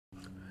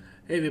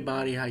Hey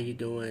everybody, how you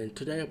doing?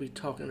 Today I'll be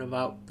talking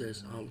about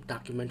this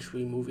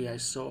documentary movie I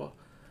saw,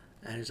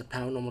 and it's a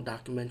paranormal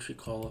documentary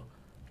called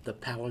The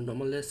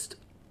Paranormalist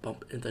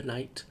Bump in the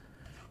Night,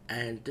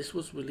 and this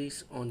was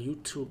released on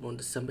YouTube on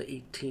December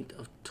 18th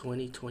of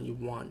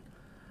 2021.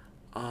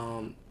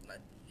 Um,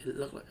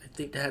 I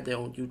think they had their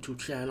own YouTube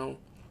channel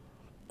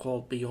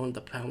called Beyond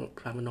the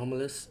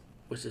Paranormalists,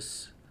 which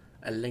is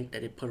a link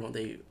that they put on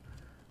the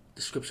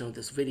description of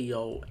this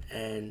video,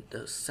 and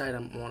the site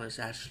I'm on is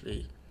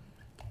actually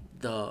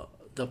the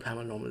the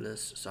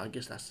Paranormalist. So I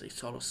guess that's the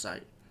solo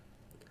site.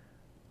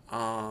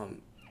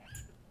 Um,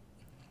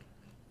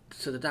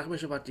 so the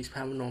documentary about these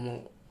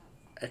paranormal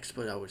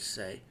experts, I would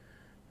say,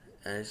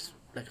 and it's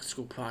like a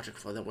school project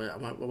for them. I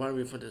want to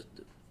read for this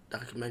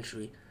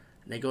documentary,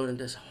 and they go to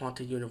this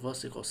haunted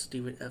university called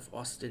Stephen F.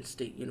 Austin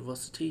State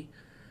University.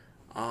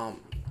 Um,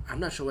 I'm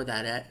not sure where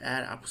that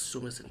at. I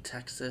assume it's in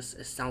Texas.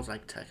 It sounds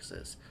like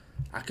Texas.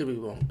 I could be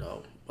wrong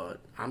though, but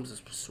I'm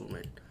just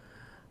assuming.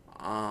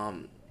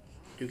 Um,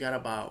 you got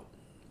about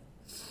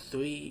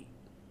three,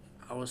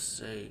 I would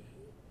say,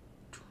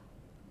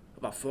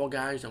 about four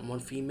guys and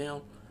one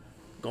female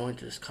going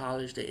to this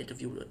college. They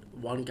interviewed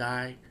one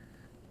guy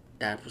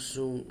that I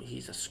presume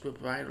he's a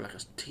script writer, like a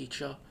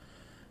teacher,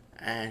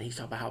 and he's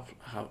talking about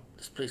how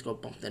this place go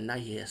bump the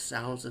night. He hears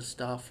sounds and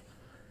stuff.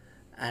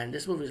 And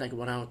this movie is like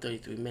 1 hour and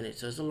 33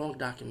 minutes, so it's a long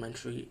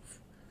documentary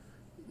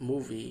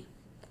movie,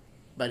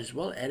 but it's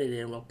well edited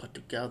and well put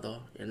together.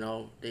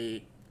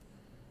 They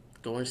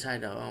go inside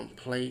the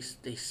place,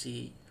 they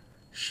see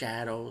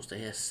shadows, they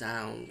hear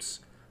sounds,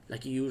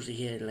 like you usually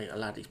hear in like a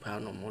lot of these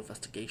paranormal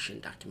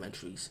investigation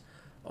documentaries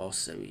or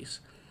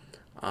series.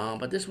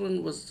 But this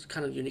one was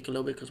kind of unique a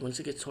little bit because once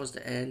it gets towards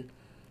the end,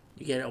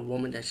 you get a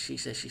woman that she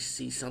says she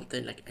sees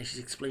something, like, and she's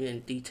explaining in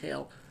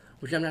detail,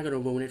 which I'm not gonna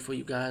ruin it for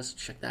you guys.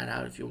 Check that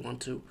out if you want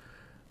to.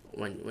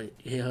 When you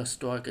hear her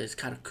story, 'cause it's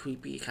kind of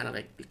creepy, kind of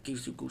like it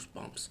gives you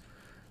goosebumps.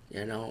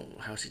 You know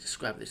how she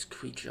described this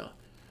creature.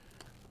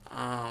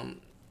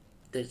 Um,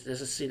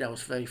 there's a scene that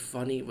was very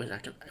funny when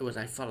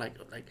I felt like,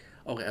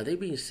 okay, are they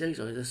being serious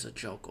or is this a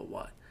joke or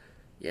what?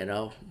 You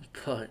know,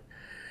 but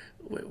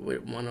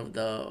with one of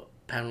the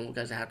paranormal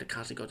guys, I have to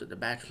constantly go to the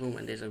bathroom,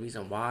 and there's a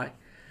reason why.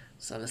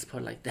 So let's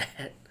put it like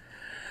that.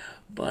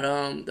 But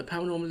the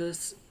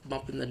Paranormalists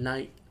Bump in the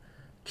Night.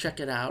 Check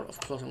it out. Of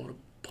course, I'm gonna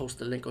post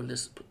the link on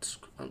this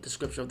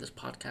description of this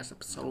podcast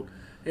episode.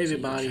 Hey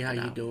everybody, how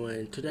you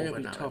doing? Today I'll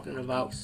be talking about